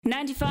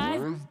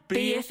95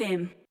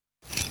 BFM.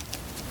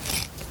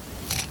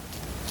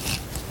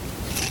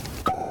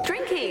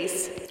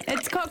 Drinkies.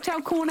 It's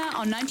Cocktail Corner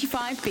on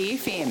 95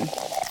 BFM.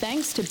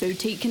 Thanks to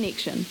Boutique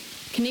Connection,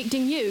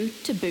 connecting you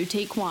to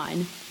boutique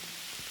wine.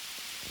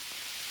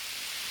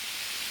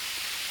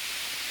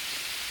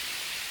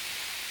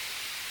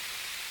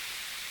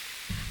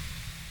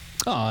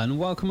 Oh, and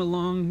welcome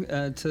along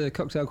to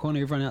Cocktail Corner,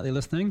 everyone out there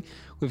listening.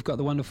 We've got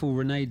the wonderful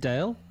Renee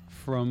Dale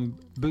from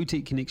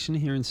Boutique Connection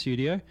here in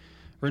studio.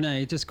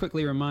 Renee, just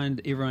quickly remind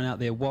everyone out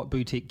there what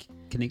Boutique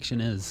Connection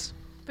is.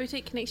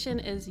 Boutique Connection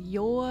is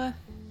your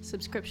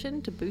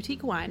subscription to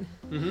boutique wine.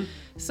 Mm-hmm.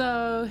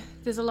 So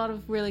there's a lot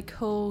of really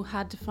cool,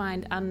 hard to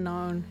find,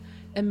 unknown,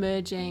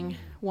 emerging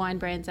wine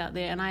brands out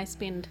there, and I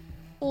spend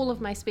all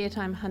of my spare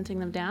time hunting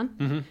them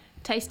down,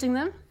 tasting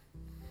them,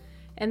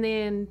 and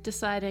then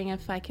deciding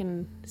if I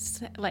can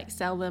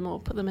sell them or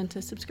put them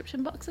into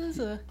subscription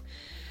boxes.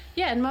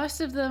 And most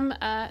of them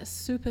are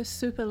super,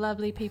 super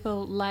lovely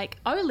people like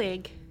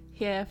Oleg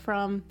here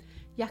from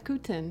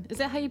Yakutin. Is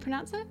that how you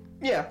pronounce it?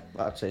 Yeah,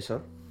 I'd say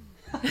so.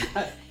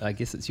 I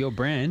guess it's your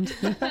brand.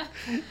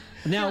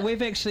 Now,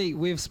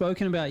 we've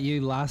spoken about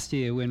you last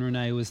year when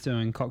Renee was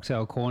doing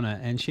Cocktail Corner,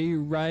 and she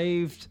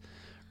raved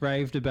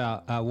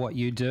about what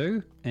you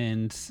do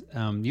and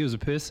you as a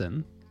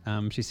person.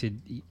 She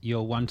said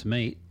you're one to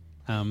meet,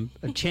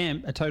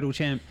 a total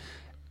champ.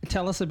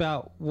 Tell us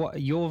about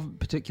what your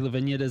particular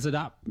vineyard is. It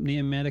up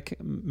near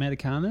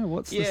Matakana?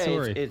 What's the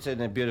story? It's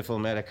in a beautiful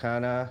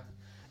Matakana.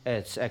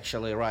 It's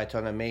actually right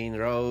on the main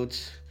road,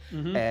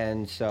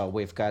 and so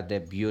we've got the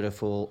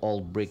beautiful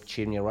old brick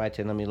chimney right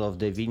in the middle of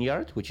the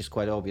vineyard, which is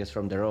quite obvious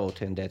from the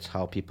road, and that's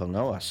how people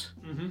know us.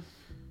 Mm-hmm.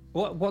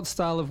 What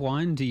style of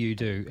wine do you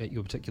do at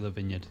your particular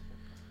vineyard?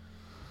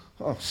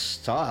 Oh,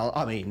 style.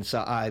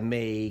 I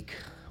make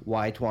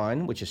white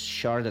wine, which is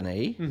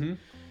Chardonnay. Mm-hmm.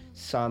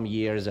 Some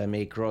years I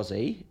make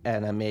rosé,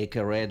 and I make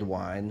a red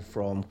wine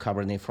from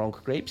Cabernet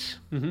Franc grapes.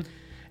 Mm-hmm.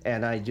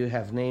 And I do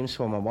have names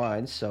for my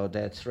wines. So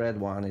that red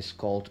one is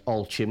called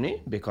Old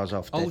Chimney because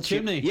of Old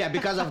Chimney. Yeah,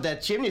 because of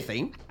that chimney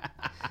thing.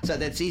 So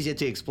that's easier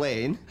to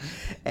explain.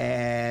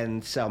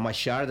 And so my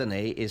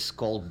Chardonnay is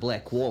called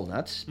Black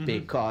Walnut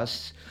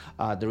because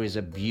there is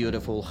a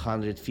beautiful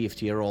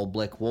 150-year-old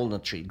black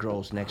walnut tree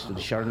grows next to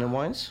the Chardonnay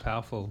wines.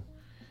 Powerful,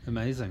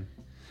 amazing.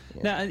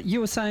 Yeah. Now, you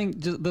were saying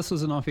this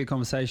was an off-air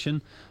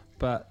conversation,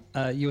 but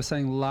you were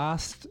saying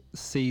last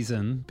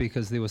season,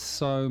 because there was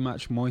so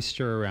much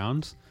moisture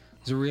around,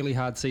 it was a really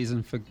hard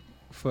season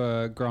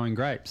for growing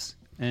grapes,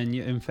 and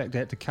you in fact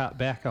had to cut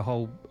back a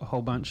whole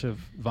bunch of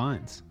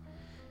vines.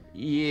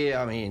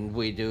 Yeah,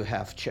 we do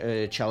have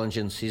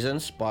challenging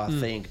seasons, but I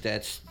think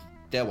it's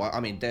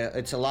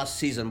a last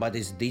season, but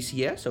it's this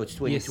year, so it's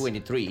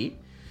 2023. Yes.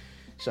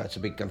 So it's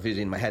a bit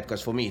confusing in my head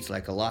because for me it's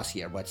like a last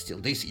year, but still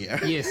this year.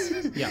 Yes.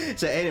 Yeah.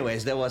 So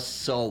anyways, that was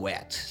so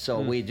wet.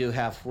 So we do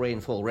have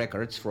rainfall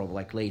records from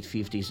like late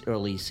 50s,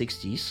 early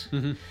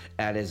 60s.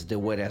 And it's the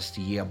wettest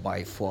year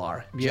by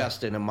far. Yeah.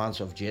 Just in the month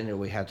of January,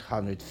 we had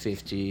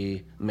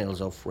 150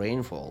 mils of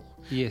rainfall.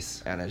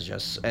 Yes. And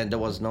there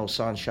was no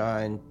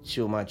sunshine,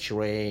 too much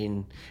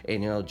rain.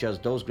 And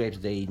just those grapes,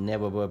 they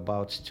never were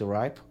about to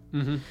ripe.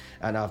 And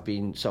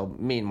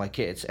me and my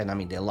kids,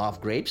 and they love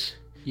grapes.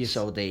 Yes.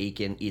 So they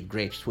can eat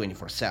grapes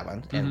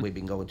 24/7, and we've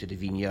been going to the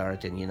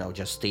vineyard and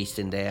just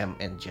tasting them,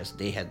 and just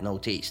they had no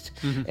taste.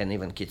 And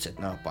even kids said,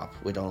 "No, Pop,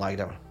 we don't like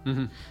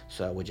them."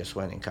 So we just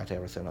went and cut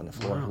everything on the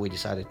floor. Wow. We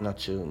decided not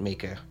to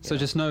make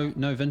just no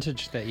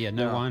vintage that year,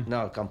 no wine.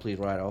 No, complete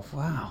write-off.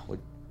 Wow,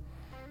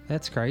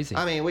 that's crazy.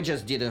 We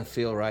just didn't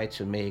feel right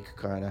to make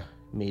kind of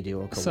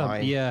mediocre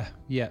wine.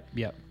 Yeah.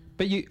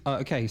 But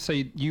so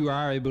you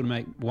are able to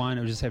make wine,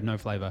 it will just have no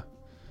flavor.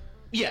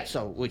 Yeah,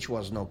 so which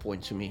was no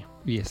point to me.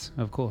 Yes,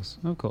 of course.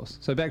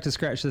 So back to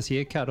scratch this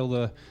year. Cut all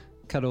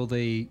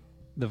the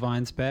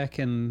vines back,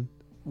 and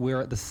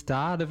we're at the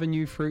start of a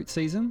new fruit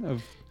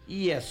season.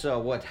 Yeah. So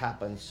what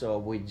happens? So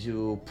we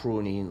do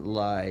pruning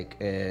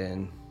like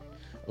in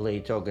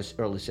late August,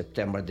 early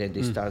September. Then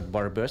they start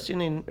bar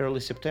bursting in early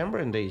September,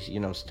 and they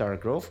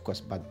start growth.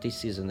 But this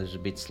season is a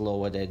bit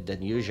slower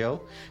than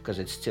usual because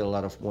it's still a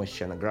lot of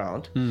moisture on the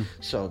ground.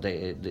 So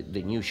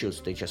the new shoots,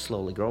 they just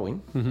slowly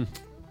growing.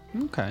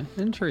 Okay,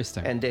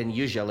 interesting. And then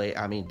usually,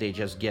 they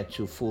just get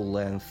to full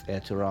length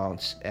at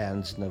around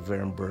end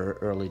November,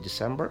 early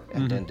December,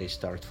 and then they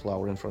start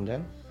flowering from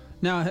then.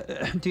 Now,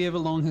 do you have a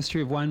long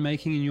history of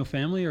winemaking in your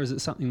family, or is it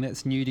something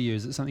that's new to you?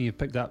 Is it something you've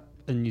picked up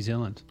in New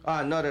Zealand?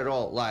 Not at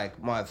all.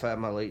 Like my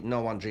family,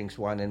 no one drinks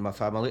wine in my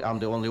family. I'm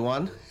the only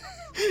one.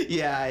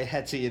 Yeah, I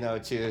had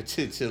to,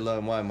 to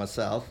learn wine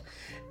myself,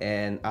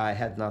 and I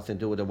had nothing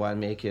to do with the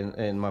winemaking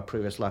in my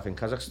previous life in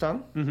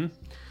Kazakhstan.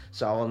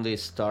 So I only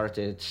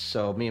started.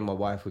 So me and my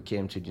wife, we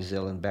came to New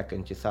Zealand back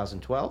in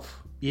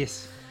 2012.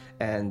 Yes.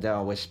 And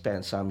we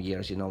spent some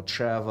years,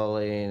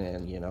 traveling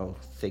and,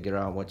 figure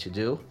out what to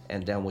do.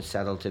 And then we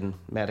settled in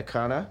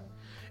Matakana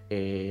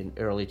in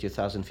early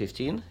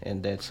 2015.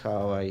 And that's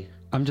how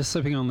I'm just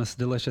sipping on this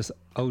delicious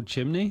Old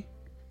Chimney.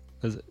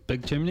 Is it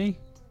Big Chimney?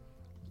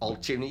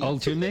 Old Chimney.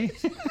 Old Chimney.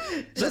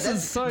 This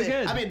is so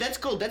good. I mean, that's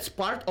cool. That's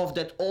part of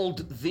that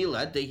old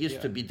villa. They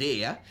used to be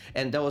there,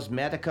 and that was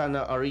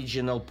Matakana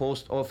original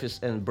post office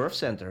and birth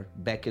center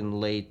back in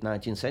late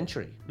 19th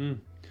century.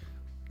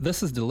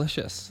 This is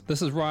delicious.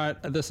 This is right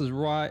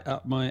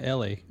up my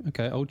alley.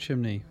 Okay, Old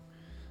Chimney,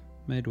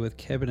 made with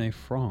Cabernet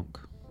Franc.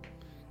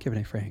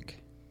 Cabernet Franc.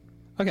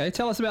 Okay,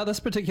 tell us about this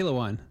particular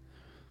wine.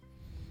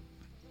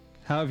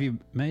 How have you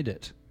made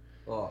it?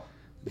 Oh,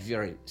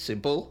 very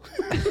simple.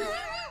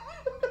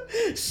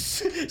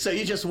 So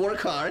you just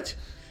work hard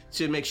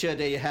to make sure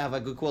that you have a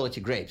good quality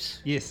grapes.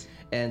 Yes.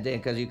 And then,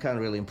 because you can't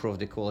really improve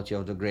the quality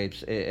of the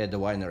grapes at the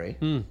winery,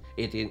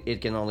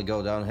 it can only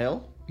go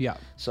downhill. Yeah.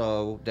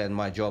 So then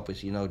my job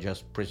is,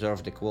 just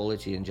preserve the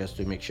quality and just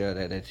to make sure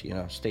that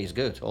it, stays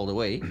good all the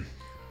way.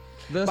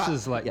 This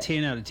is like yeah.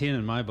 10 out of 10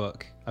 in my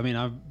book. I mean,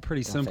 I'm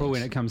pretty simple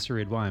when thanks. it comes to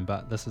red wine,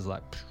 but this is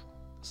like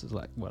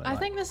what I I like.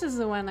 think this is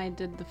the one I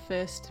did the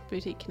first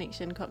Boutique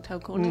Connection cocktail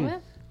corner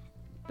with.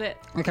 But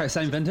Okay,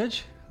 same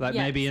vintage? Like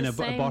Yeah, maybe it's in a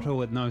the same- bottle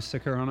with no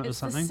sticker on it or it's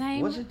the something?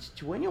 same. Was it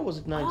 20 or was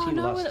it 19 Oh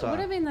no, last it time? would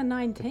have been the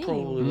 19.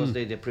 Probably was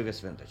the previous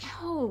vintage.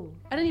 Oh,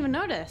 I didn't even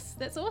notice.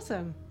 That's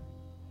awesome.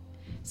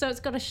 So it's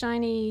got a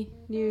shiny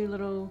new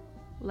little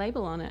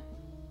label on it.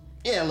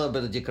 Yeah, a little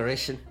bit of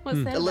decoration.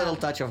 What's that A little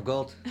about? touch of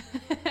gold.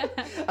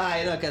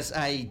 Because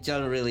I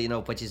don't really,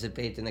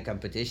 participate in the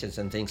competitions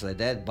and things like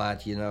that.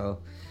 But,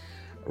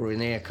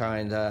 Renee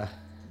kind of,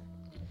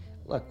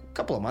 like a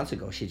couple of months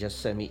ago, she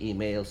just sent me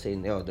email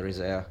saying, there is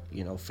a,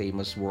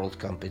 famous world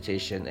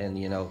competition and,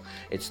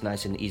 it's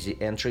nice and easy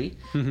entry.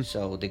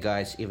 So the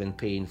guys even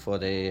paying for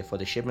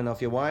the shipment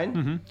of your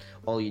wine.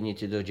 All you need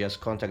to do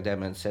just contact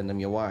them and send them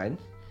your wine.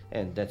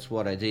 And that's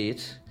what I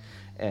did.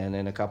 And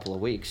in a couple of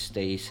weeks,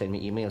 they send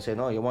me email saying,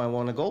 your wine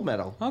won a gold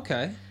medal.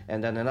 Okay.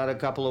 And then another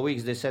couple of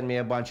weeks, they send me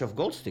a bunch of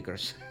gold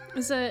stickers.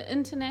 It's an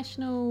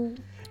international.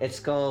 It's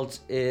called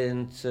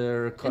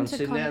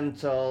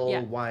Intercontinental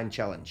Yeah. Wine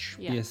Challenge.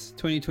 Yeah. Yes,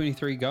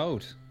 2023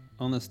 gold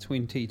on this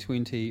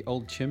 2020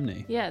 Old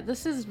Chimney. Yeah,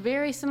 this is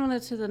very similar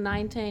to the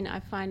 19, I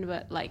find,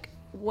 but like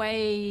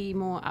way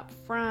more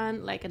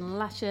upfront, like and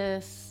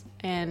luscious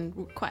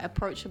and quite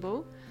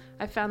approachable.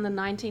 I found the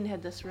 19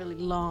 had this really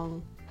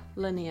long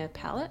linear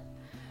palate.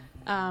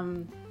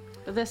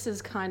 But this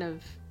is kind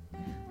of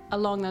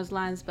along those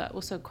lines, but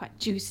also quite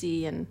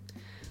juicy, and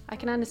I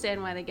can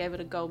understand why they gave it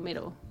a gold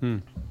medal.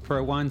 For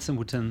a wine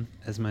simpleton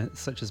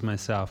such as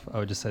myself, I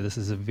would just say this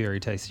is a very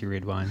tasty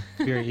red wine.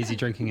 Very easy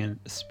drinking and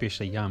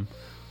especially yum.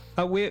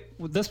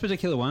 This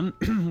particular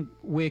one,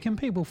 where can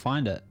people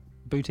find it?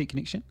 Boutique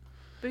Connection?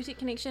 Boutique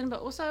Connection, but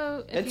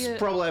also if It's you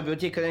probably a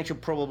boutique connection,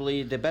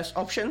 probably the best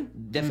option,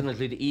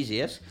 definitely the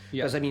easiest.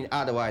 Yeah. Because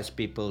otherwise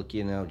people,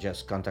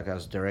 just contact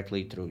us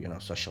directly through,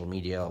 social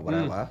media or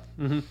whatever.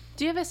 do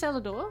you have a cellar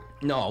door?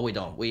 No, we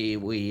don't.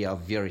 We are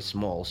very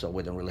small, so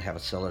we don't really have a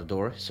cellar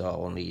door. So I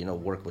only,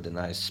 work with the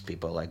nice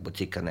people like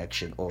Boutique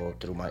Connection or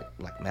through my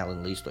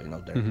mailing list or,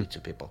 directly to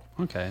people.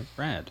 Okay,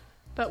 rad.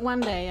 But one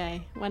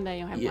day, one day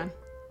you'll have Yeah. one.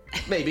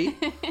 Maybe,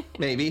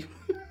 maybe.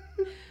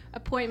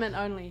 Appointment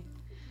only.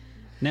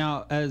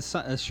 Now, as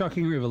a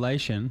shocking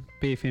revelation,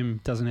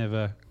 BFM doesn't have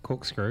a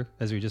corkscrew,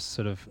 as we just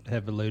sort of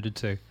have alluded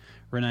to.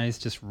 Renee's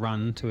just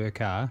run to her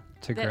car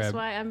to That's grab...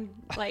 why I'm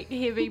like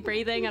heavy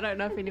breathing. I don't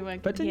know if anyone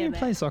can But didn't hear you that.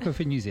 play soccer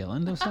for New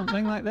Zealand or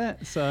something like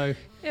that? So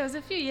It was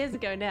a few years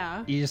ago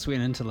now. you just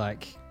went into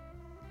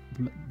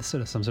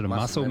some sort of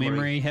muscle Muscle memory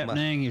memory.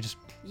 happening. You're just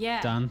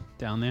Yeah. done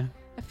down there.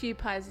 A few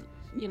pies,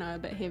 a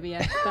bit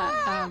heavier.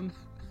 But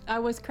I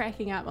was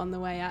cracking up on the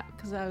way up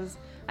because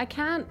I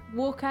can't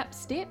walk up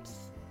steps.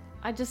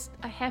 I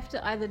have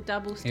to either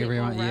double step or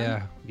run.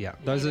 Yeah.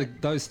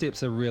 Those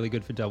steps are really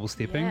good for double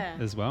stepping Yeah.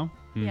 as well.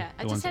 Yeah,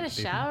 I the just ones had a at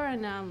BFM. shower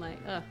and now I'm like,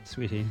 ugh.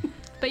 Sweaty.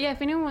 But yeah,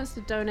 if anyone wants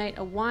to donate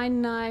a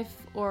wine knife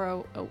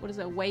or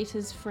a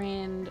waiter's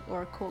friend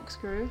or a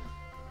corkscrew,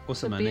 Or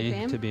some For money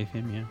BFM? to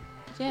BFM, yeah.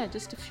 yeah,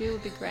 just a few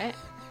would be great.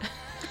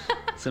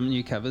 Some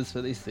new covers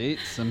for these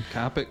seats, some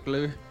carpet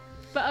glue.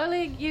 But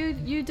Oleg,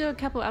 you do a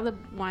couple other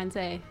wines,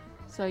 eh?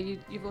 So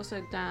you've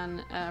also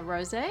done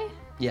rosé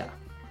Yeah,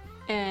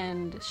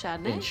 and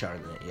Chardonnay. in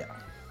Chardonnay, yeah.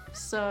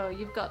 So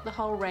you've got the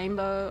whole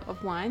rainbow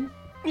of wine.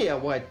 Yeah,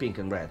 white, pink,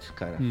 and red,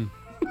 kind of.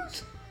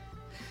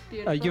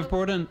 Beautiful. You've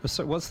brought in.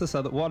 So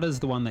what is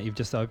the one that you've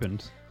just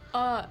opened?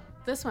 Oh,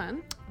 this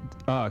one.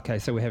 Oh, okay.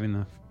 So we're having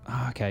the.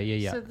 Oh, okay.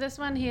 Yeah. So this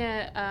one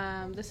here,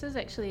 this is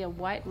actually a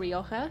white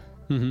Rioja.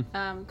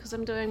 Mm-hmm. Because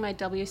I'm doing my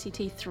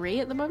WCT 3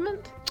 at the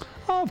moment.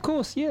 Oh, of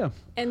course. Yeah.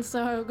 And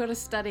so I've got to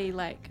study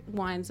like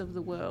wines of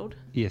the world.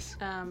 Yes.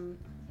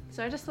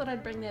 So I just thought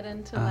I'd bring that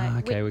in to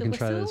like Okay. wet We the can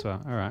try that whistle. as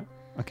well. All right.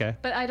 Okay.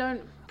 But I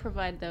don't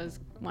provide those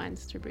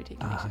wines through Boutique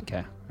Connection.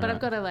 Okay. But all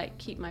I've got to like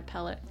keep my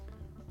palate,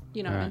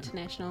 Alright.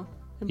 international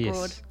and right.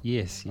 broad.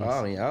 Yes.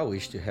 Oh, yeah, I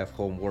wish to have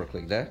homework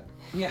like that.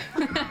 Yeah.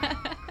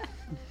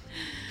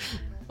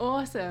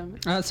 Awesome.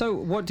 So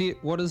what do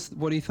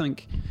you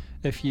think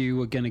if you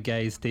were going to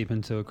gaze deep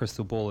into a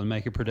crystal ball and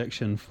make a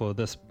prediction for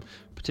this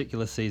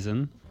particular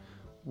season?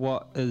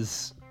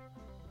 What's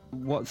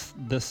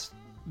this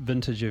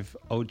vintage of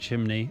Old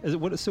Chimney.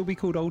 Would it still be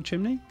called Old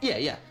Chimney? Yeah,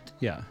 yeah.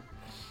 Yeah.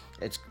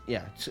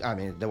 I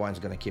mean, the wine's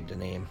gonna keep the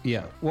name.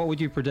 Yeah. What would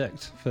you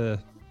predict for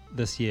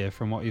this year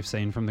from what you've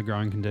seen from the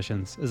growing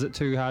conditions? Is it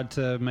too hard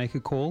to make a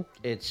call?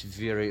 It's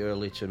very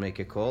early to make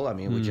a call. I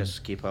mean, we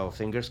just keep our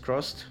fingers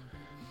crossed.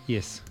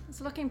 Yes.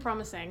 It's looking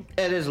promising.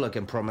 It is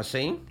looking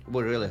promising.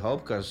 We really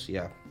hope, because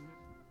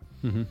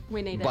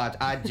We need it. But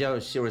I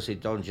seriously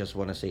don't just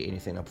want to say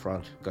anything up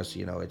front, because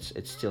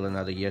it's still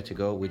another year to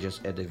go. We're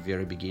just at the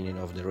very beginning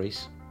of the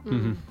race.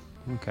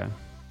 Okay.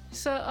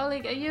 So,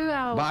 Oleg, are you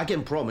our... But I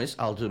can promise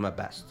I'll do my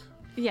best.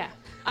 Yeah.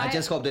 I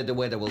just hope that the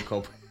weather will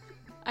cope.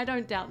 I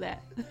don't doubt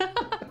that.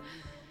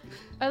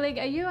 Oleg,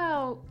 are you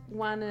our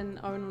one and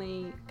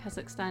only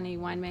Kazakhstani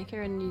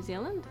winemaker in New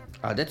Zealand?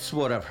 That's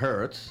what I've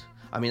heard.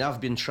 I mean,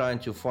 I've been trying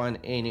to find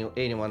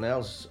anyone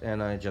else,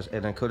 and I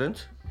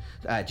couldn't.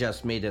 I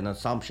just made an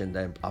assumption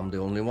that I'm the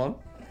only one.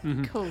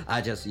 Cool.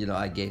 I just,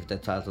 I gave the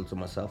title to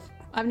myself.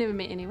 I've never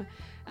met anyone.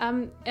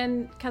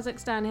 And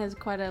Kazakhstan has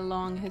quite a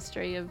long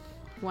history of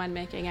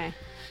winemaking, eh?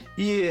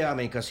 Yeah, I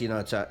mean, because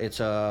it's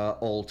a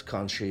old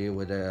country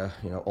with a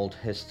old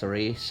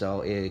history.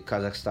 So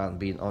Kazakhstan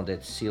being on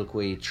that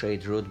Silkway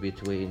trade route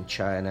between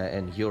China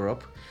and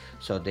Europe,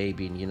 so they've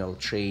been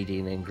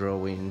trading and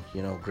growing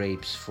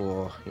grapes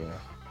for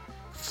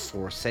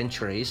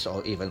centuries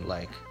or even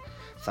like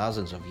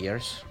thousands of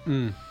years.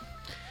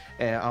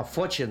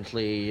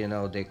 Unfortunately,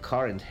 the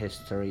current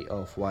history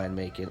of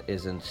winemaking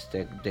isn't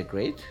that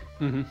great.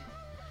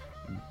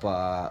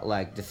 But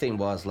like the thing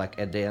was, like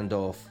at the end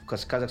of,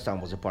 because Kazakhstan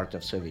was a part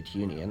of Soviet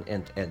Union,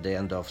 and at the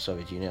end of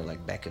Soviet Union,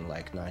 like back in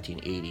like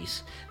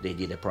 1980s, they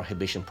did a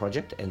prohibition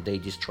project and they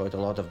destroyed a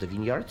lot of the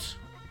vineyards.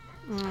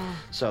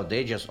 So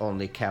they just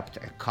only kept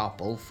a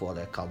couple for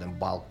the call them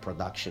bulk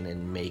production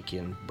and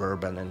making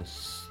bourbon and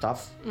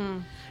stuff,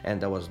 and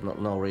there was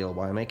no real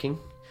winemaking.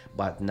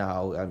 But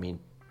now, I mean,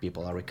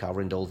 people are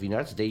recovering the old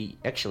vineyards. They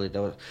actually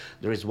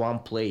there is one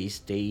place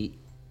they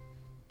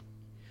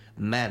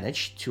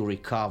managed to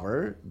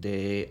recover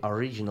the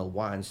original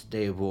wines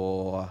they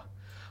were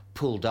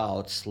pulled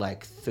out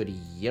like 30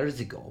 years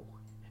ago,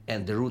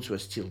 and the roots were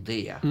still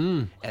there,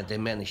 and they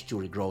managed to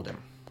regrow them.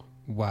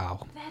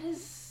 Wow. That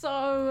is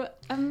so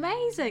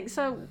amazing.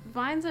 So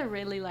vines are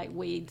really like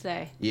weeds,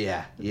 eh?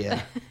 Yeah,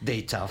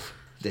 they tough.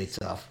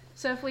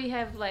 So if we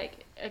have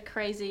like a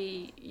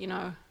crazy,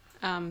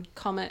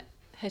 comet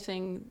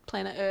hitting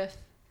planet Earth,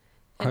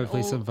 and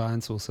Hopefully all some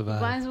vines will survive.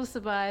 vines will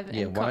survive.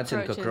 Yeah, and wines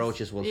and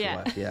cockroaches will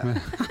survive. Yeah.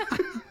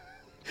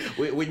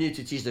 we need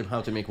to teach them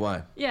how to make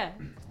wine. Yeah,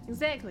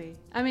 exactly.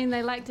 I mean,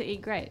 they like to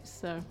eat grapes,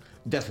 so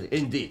Definitely,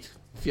 indeed,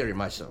 very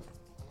much so.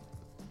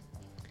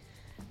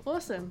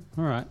 awesome.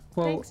 All right.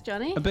 Well, Thanks,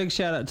 Johnny. a big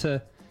shout out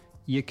to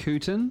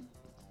Yakuten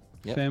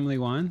Yep. Family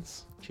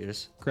Wines.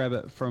 Cheers. Grab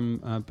it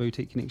from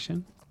Boutique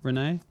Connection,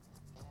 Renee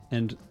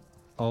and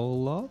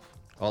Oleg.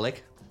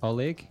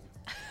 Oleg.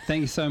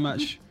 Thank you so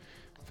much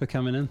for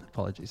coming in.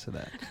 Apologies for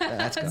that.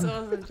 That's That's good.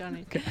 awesome,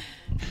 Johnny.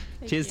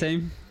 Thank Cheers, you.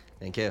 team.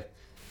 Thank you.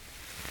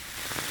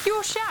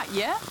 Your shout,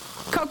 yeah?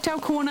 Cocktail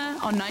Corner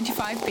on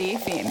 95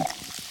 BFM.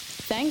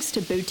 Thanks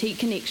to Boutique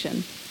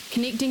Connection,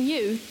 connecting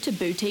you to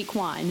boutique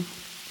wine.